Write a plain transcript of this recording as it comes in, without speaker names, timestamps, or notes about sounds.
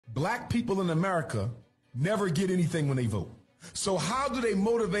Black people in America never get anything when they vote. So how do they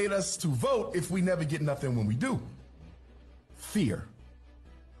motivate us to vote if we never get nothing when we do? Fear.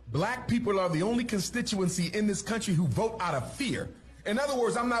 Black people are the only constituency in this country who vote out of fear. In other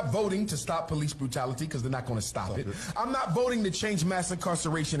words, I'm not voting to stop police brutality because they're not going to stop it. I'm not voting to change mass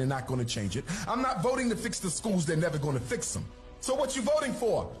incarceration. They're not going to change it. I'm not voting to fix the schools. They're never going to fix them. So what you voting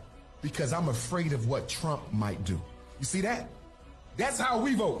for? Because I'm afraid of what Trump might do. You see that? That's how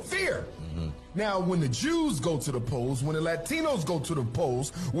we vote. Fear. Now, when the Jews go to the polls, when the Latinos go to the polls,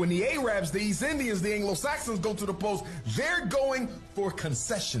 when the Arabs, the East Indians, the Anglo-Saxons go to the polls, they're going for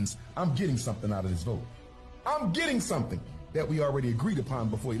concessions. I'm getting something out of this vote. I'm getting something that we already agreed upon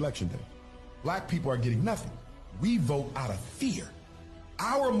before Election Day. Black people are getting nothing. We vote out of fear.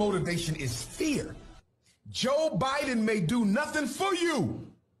 Our motivation is fear. Joe Biden may do nothing for you,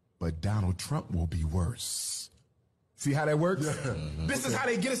 but Donald Trump will be worse. See how that works? Yeah. This is how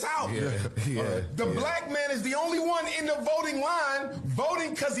they get us out. The black man is the only one in the voting line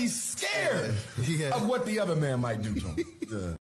voting because he's scared of what the other man might do to him.